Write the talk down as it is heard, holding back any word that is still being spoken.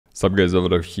What's up guys,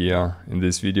 over here. In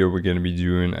this video we're going to be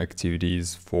doing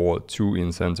activities for two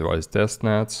incentivized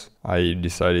testnets. I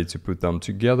decided to put them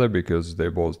together because they're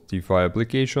both DeFi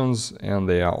applications and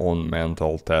they are on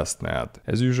Mantle testnet.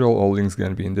 As usual, all links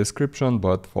going to be in description,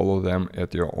 but follow them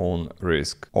at your own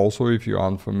risk. Also, if you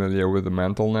aren't familiar with the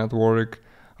Mantle network,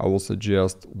 I will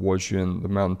suggest watching the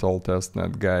Mantle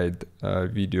testnet guide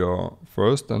video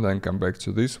first and then come back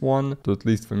to this one to at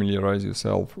least familiarize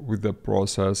yourself with the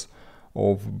process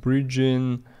of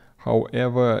bridging.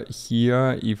 However,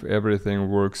 here, if everything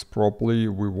works properly,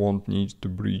 we won't need to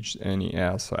bridge any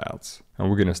assets. And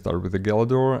we're gonna start with the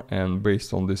Galador, and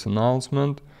based on this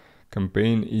announcement,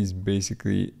 campaign is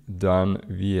basically done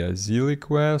via Zilli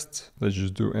quests. Let's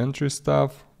just do entry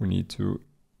stuff. We need to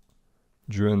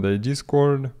join the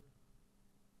Discord.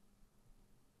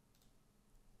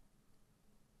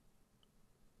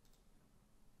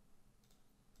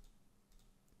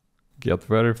 Get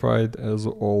verified as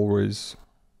always.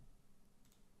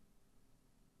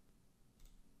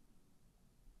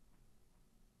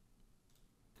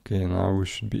 Okay, now we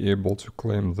should be able to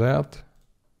claim that.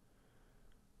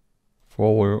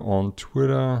 Follow on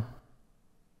Twitter.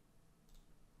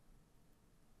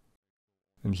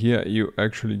 And here you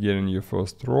actually getting your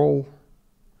first role.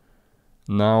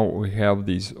 Now we have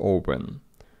these open.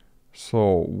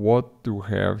 So what do we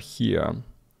have here?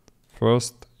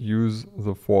 First, use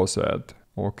the faucet.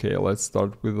 Okay, let's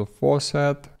start with the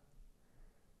faucet.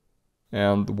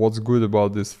 And what's good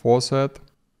about this faucet?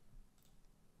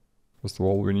 First of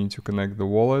all, we need to connect the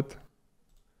wallet.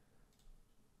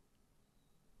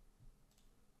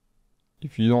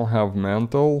 If you don't have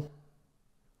Mantle,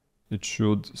 it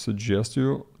should suggest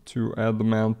you to add the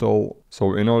Mantle.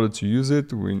 So in order to use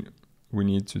it, we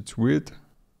need to tweet.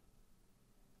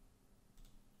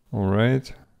 All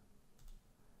right.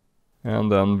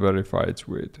 And then verify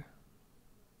tweet.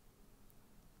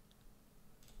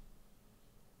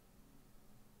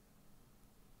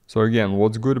 So again,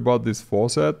 what's good about this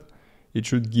faucet? It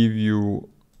should give you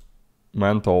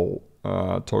Mantle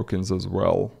tokens as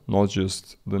well, not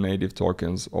just the native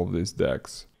tokens of this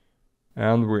DEX.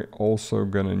 And we're also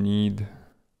gonna need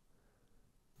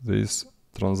this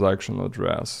transaction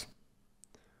address.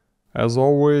 As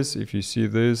always, if you see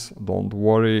this, don't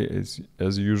worry,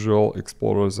 as usual,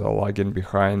 explorers are lagging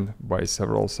behind by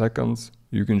several seconds.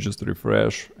 You can just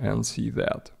refresh and see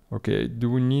that. Okay,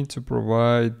 do we need to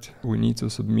provide, we need to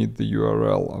submit the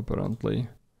URL apparently.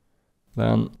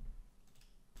 Then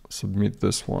submit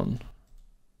this one.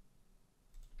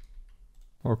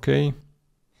 Okay.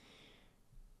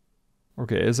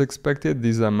 Okay, as expected,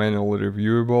 these are manually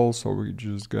reviewable, so we're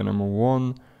just gonna move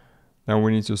on. Now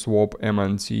we need to swap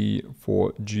MNT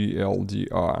for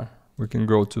GLDR. We can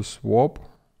go to swap.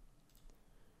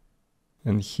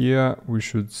 And here we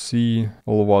should see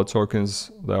all of our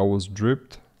tokens that was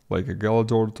dripped, like a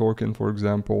Galador token, for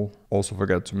example. Also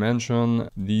forgot to mention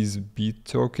these beat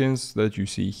tokens that you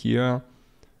see here.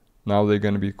 Now they're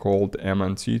going to be called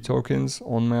MNT tokens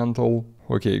on Mantle.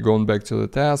 Okay, going back to the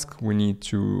task, we need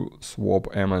to swap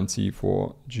MNT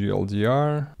for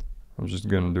GLDR. I'm just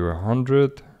going to do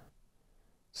 100.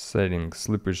 Setting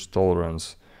slippage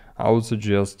tolerance. I would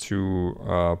suggest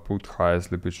to put high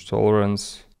slippage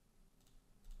tolerance,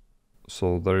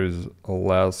 so there is a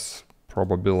less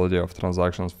probability of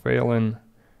transactions failing.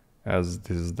 As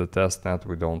this is the testnet,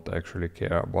 we don't actually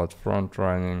care about front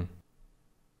running.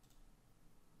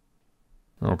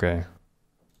 Okay,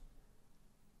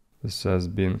 this has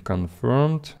been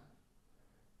confirmed,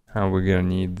 and we're gonna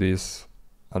need this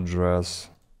address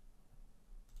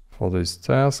for this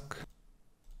task.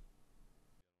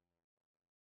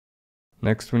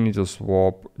 Next, we need to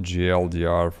swap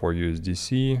GLDR for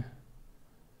USDC.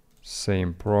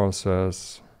 Same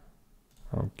process.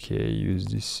 Okay,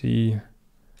 USDC.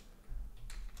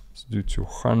 Let's do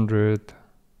 200.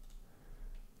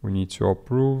 We need to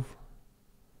approve.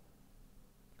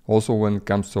 Also, when it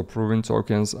comes to approving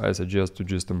tokens, I suggest to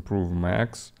just approve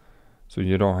max, so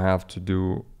you don't have to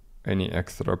do any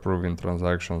extra approving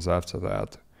transactions after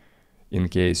that, in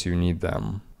case you need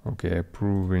them. Okay,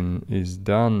 approving is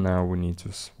done. Now we need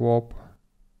to swap.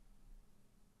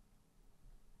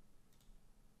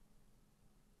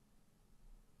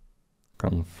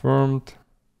 Confirmed.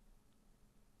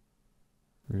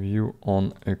 View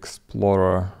on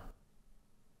Explorer.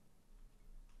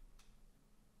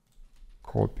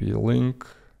 Copy link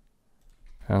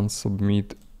and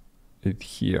submit it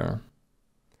here.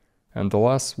 And the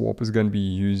last swap is going to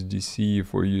be USDC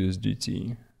for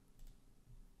USDT.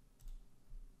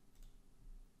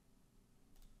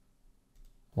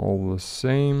 All the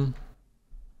same.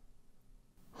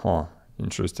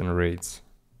 Interesting rates.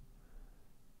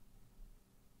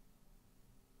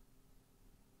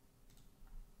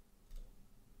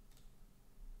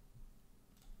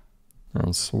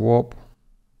 and swap.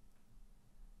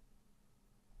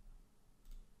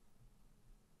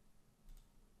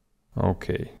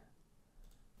 Okay.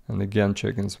 And again,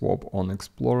 check and swap on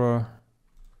Explorer.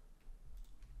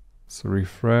 Let's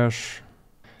refresh.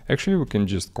 Actually, we can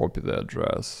just copy the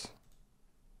address.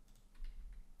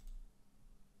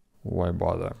 Why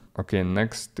bother? Okay,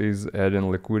 next is adding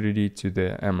liquidity to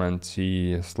the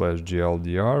MNT/GLDR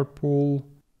pool.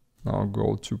 Now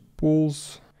go to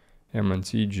pools,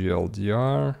 MNT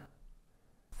GLDR,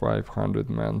 500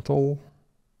 Mantle.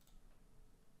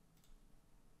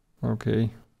 Okay.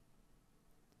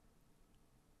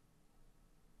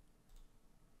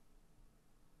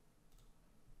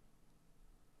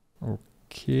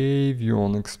 Okay, view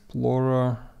on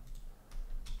Explorer,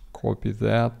 copy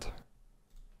that,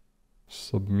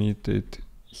 submit it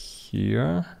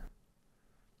here.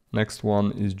 Next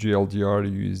one is GLDR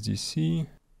USDC.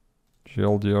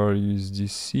 GLDR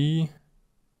USDC.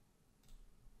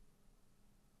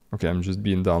 Okay, I'm just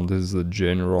being dumb. This is a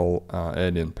general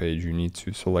add-in page. You need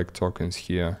to select tokens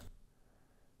here.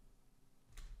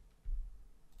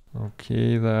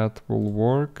 Okay, that will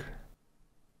work.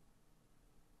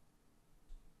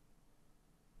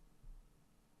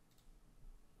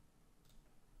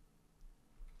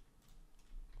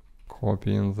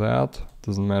 Copying that.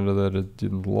 Doesn't matter that it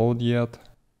didn't load yet.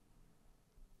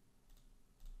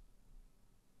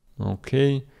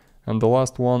 Okay, and the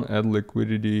last one, add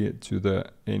liquidity to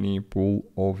the any pool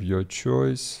of your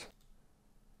choice.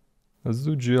 Let's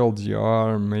do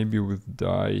GLDR, maybe with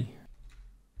DAI.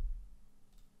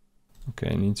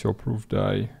 Okay, I need to approve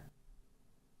DAI.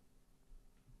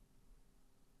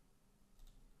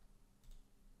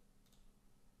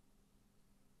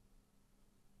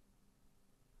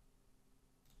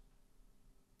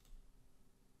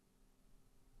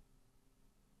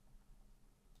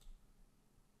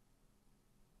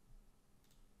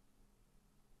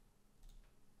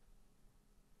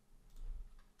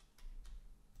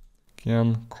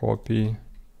 Again, copy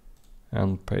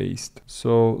and paste.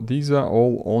 So these are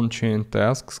all on-chain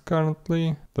tasks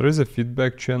currently. There is a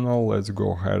feedback channel. Let's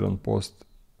go ahead and post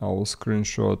our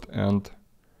screenshot and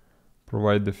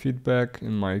provide the feedback.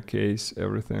 In my case,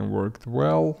 everything worked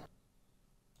well.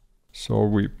 So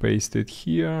we paste it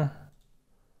here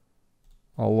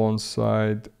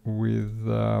alongside with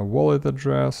the wallet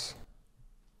address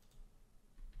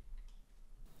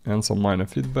and some minor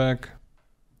feedback.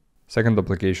 Second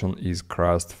application is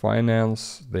CRUST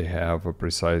Finance. They have a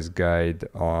precise guide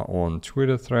on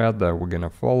Twitter thread that we're gonna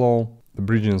follow. The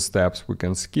bridging steps we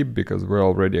can skip because we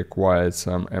already acquired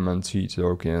some MNT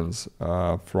tokens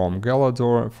from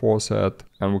Galador faucet,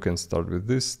 and we can start with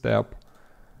this step,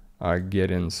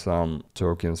 getting some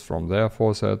tokens from their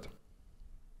faucet.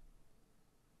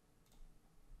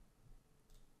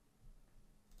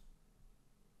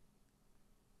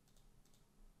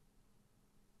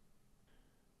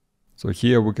 So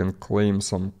here we can claim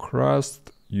some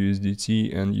CRUST,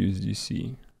 USDT and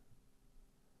USDC.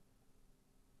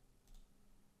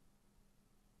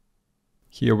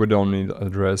 Here we don't need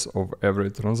address of every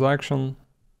transaction,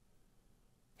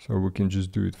 so we can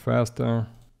just do it faster.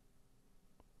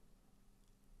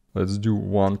 Let's do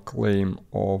one claim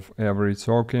of every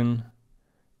token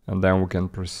and then we can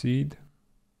proceed.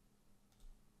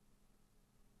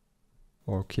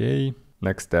 Okay,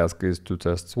 next task is to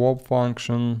test swap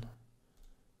function.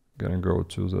 Gonna go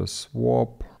to the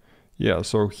swap. Yeah,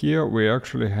 so here we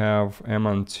actually have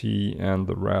MNT and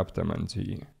the wrapped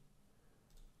MNT.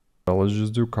 Let's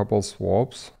just do a couple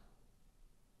swaps.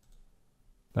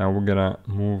 Now we're gonna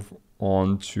move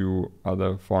on to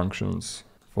other functions.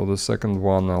 For the second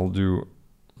one, I'll do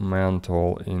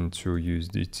Mantle into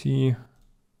USDT.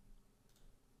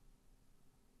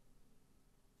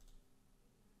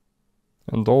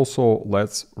 And also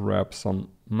let's wrap some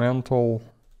Mantle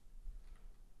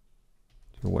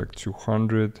to like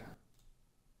 200.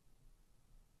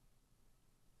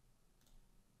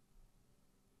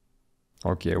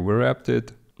 Okay, we wrapped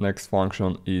it. Next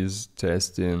function is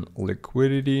testing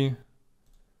liquidity.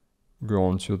 Go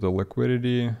on to the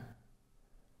liquidity.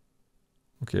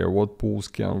 Okay, what pools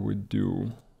can we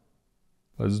do?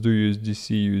 Let's do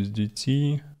USDC,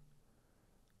 USDT.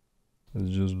 Let's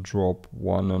just drop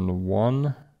 1 and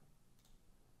 1.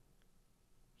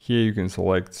 Here you can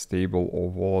select stable or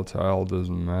volatile,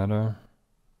 doesn't matter.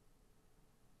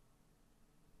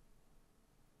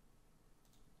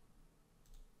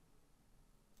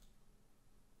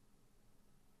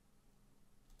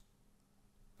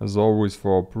 As always,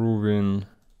 for approving,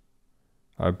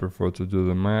 I prefer to do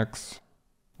the max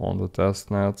on the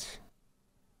testnets.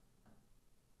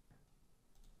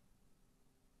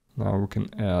 Now we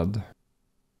can add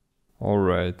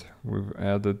Alright, we've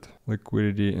added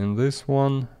liquidity in this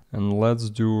one. And let's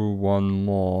do one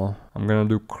more. I'm gonna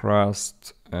do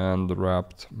crust and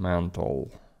wrapped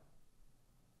mantle.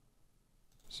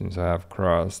 Since I have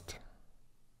crust.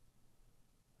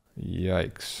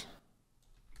 Yikes.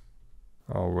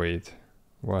 Oh wait,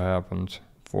 what happened?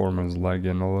 Form is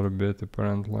lagging a little bit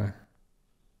apparently.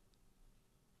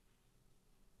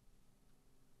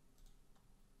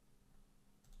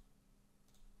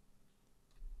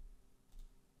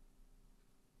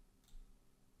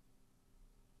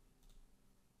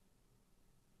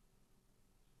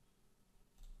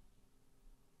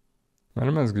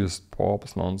 MetaMask just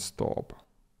pops non-stop.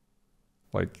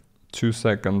 Like 2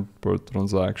 seconds per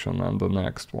transaction and the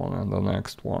next one and the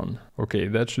next one. Okay,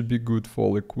 that should be good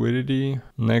for liquidity.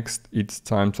 Next, it's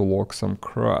time to lock some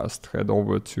crust. Head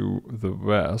over to the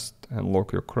Vest and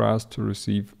lock your crust to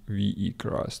receive VE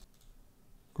crust.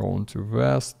 Go into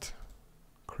Vest,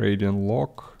 create and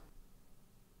lock.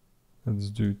 Let's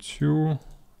do 2.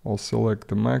 I'll select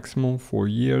the maximum 4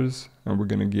 years and we're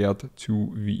gonna get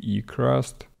 2 VE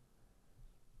crust.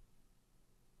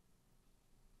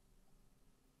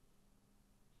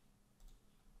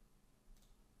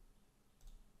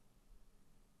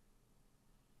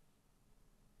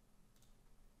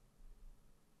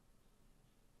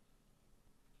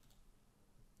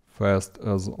 Fast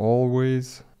as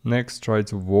always. Next, try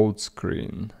to vote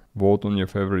screen. Vote on your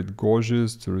favorite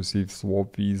gauges to receive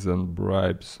swap fees and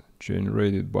bribes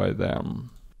generated by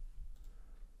them.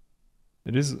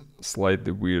 It is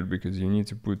slightly weird because you need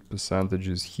to put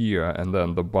percentages here and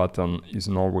then the button is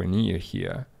nowhere near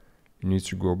here. You need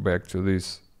to go back to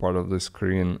this part of the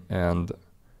screen and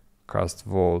cast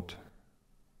vote.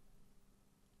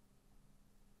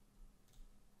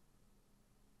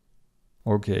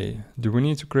 Okay, do we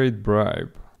need to create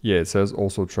bribe? Yeah, it says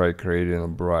also try creating a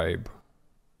bribe.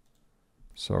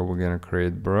 So we're gonna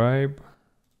create bribe.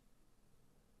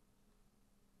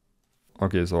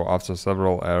 Okay, so after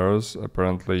several errors,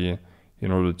 apparently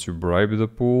in order to bribe the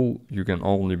pool, you can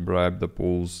only bribe the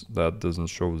pools that doesn't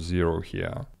show 0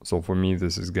 here. So for me,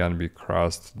 this is gonna be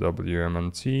CRUST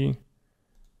WMNT.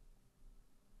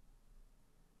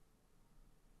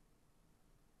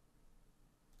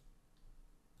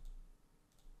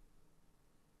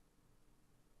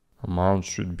 Amount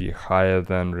should be higher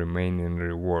than remaining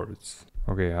rewards.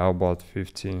 Okay, how about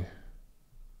 50?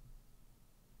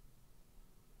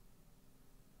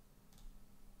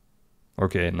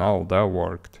 Okay, now that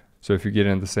worked. So if you get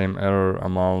in the same error,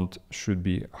 amount should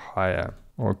be higher.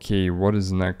 Okay, what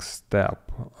is next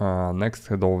step? Next,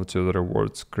 head over to the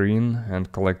reward screen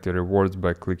and collect the rewards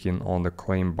by clicking on the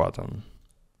claim button.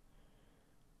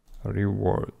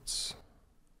 Rewards.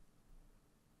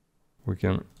 We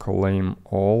can claim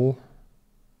all.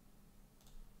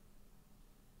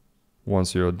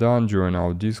 Once you're done, join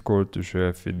our Discord to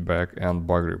share feedback and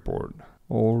bug report.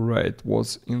 Alright,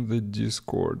 what's in the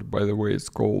Discord? By the way, it's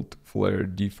called Flare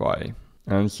DeFi.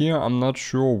 And here I'm not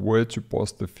sure where to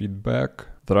post the feedback.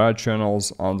 There are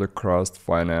channels on the CRUST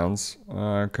Finance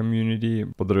community,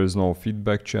 but there is no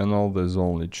feedback channel, there's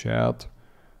only chat.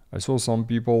 I saw some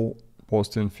people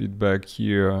posting feedback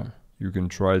here. You can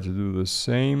try to do the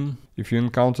same. If you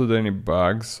encountered any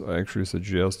bugs, I actually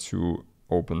suggest to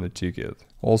open the ticket.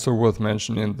 Also worth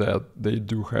mentioning that they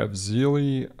do have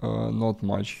Zilli, not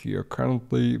much here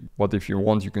currently, but if you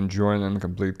want you can join and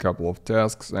complete a couple of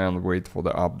tasks and wait for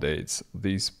the updates.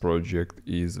 This project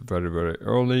is very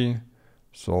early,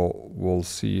 so we'll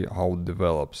see how it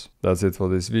develops. That's it for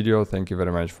this video. Thank you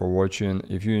very much for watching.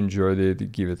 If you enjoyed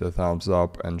it, give it a thumbs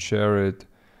up and share it.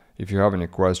 If you have any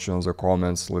questions or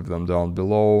comments, leave them down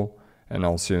below, and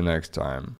I'll see you next time.